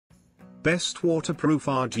Best waterproof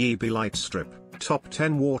RGB light strip, top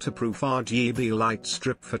 10 waterproof RGB light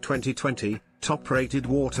strip for 2020, top rated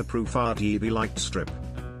waterproof RGB light strip.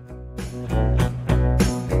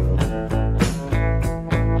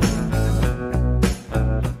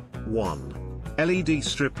 LED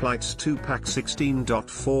strip lights 2-pack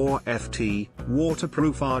 16.4 FT,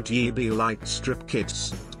 waterproof RGB light strip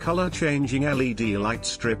kits, color changing LED light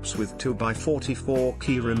strips with 2x44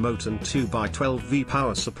 key remote and 2x12V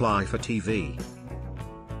power supply for TV.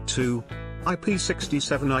 2.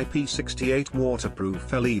 IP67 IP68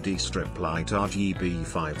 waterproof LED strip light RGB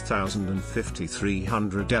 5050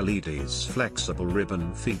 300 LEDs flexible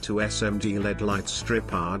ribbon feet to SMD LED light strip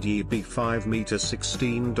RGB 5 meter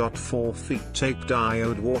 16.4 feet tape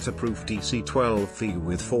diode waterproof DC 12V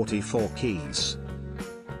with 44 keys.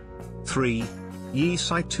 3.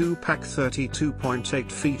 Yesite 2-pack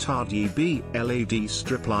 32.8 feet RGB LED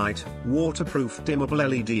strip light, waterproof dimmable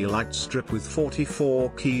LED light strip with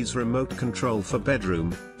 44 keys remote control for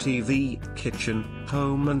bedroom, TV, kitchen,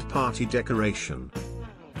 home and party decoration.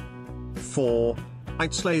 4.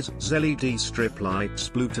 Itslays LED strip lights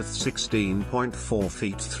Bluetooth 16.4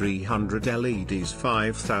 feet 300 LEDs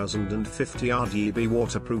 5050 RGB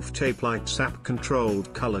waterproof tape lights app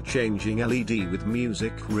controlled color changing LED with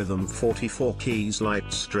music rhythm 44 keys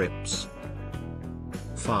light strips.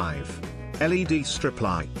 5. LED strip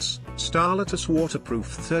lights, Starlightus waterproof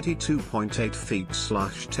 32.8 feet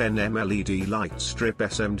 /10 LED light strip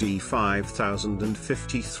SMD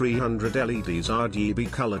 5050 300 LEDs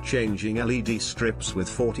RGB color changing LED strips with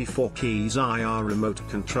 44 keys IR remote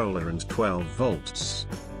controller and 12 volts.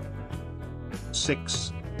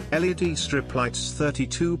 6. LED strip lights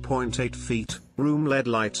 32.8 feet, room LED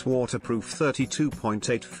lights waterproof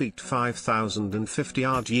 32.8 feet 5050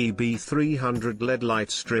 RGB 300 LED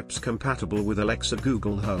light strips compatible with Alexa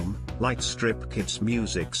Google Home, light strip kits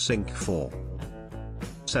music sync 4.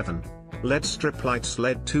 7. LED strip lights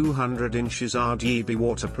LED 200 inches RGB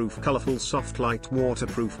waterproof colorful soft light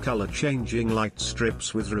waterproof color changing light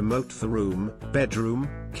strips with remote for room, bedroom,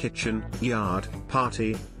 kitchen, yard,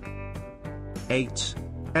 party. 8.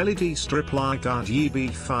 LED strip light RGB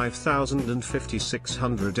 5050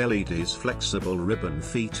 600 LEDs flexible ribbon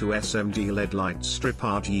feet to SMD LED light strip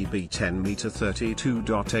RGB 10 meter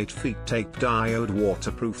 32.8 feet tape diode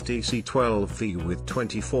waterproof DC 12V with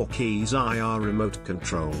 24 keys IR remote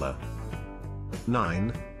controller.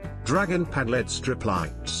 9. Dragon Pad LED strip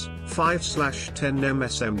lights, 5/10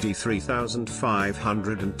 MSMD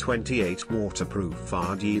 3528 waterproof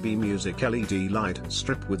RGB music LED light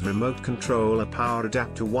strip with remote controller power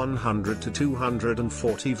adapter 100 to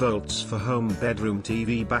 240 volts for home bedroom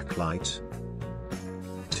TV backlight.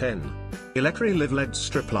 10. Electrolive LED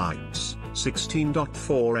strip lights,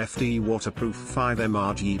 16.4 FD waterproof 5M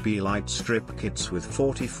RGB light strip kits with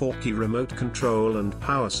 44 key remote control and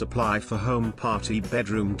power supply for home party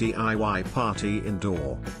bedroom DIY party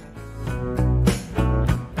indoor.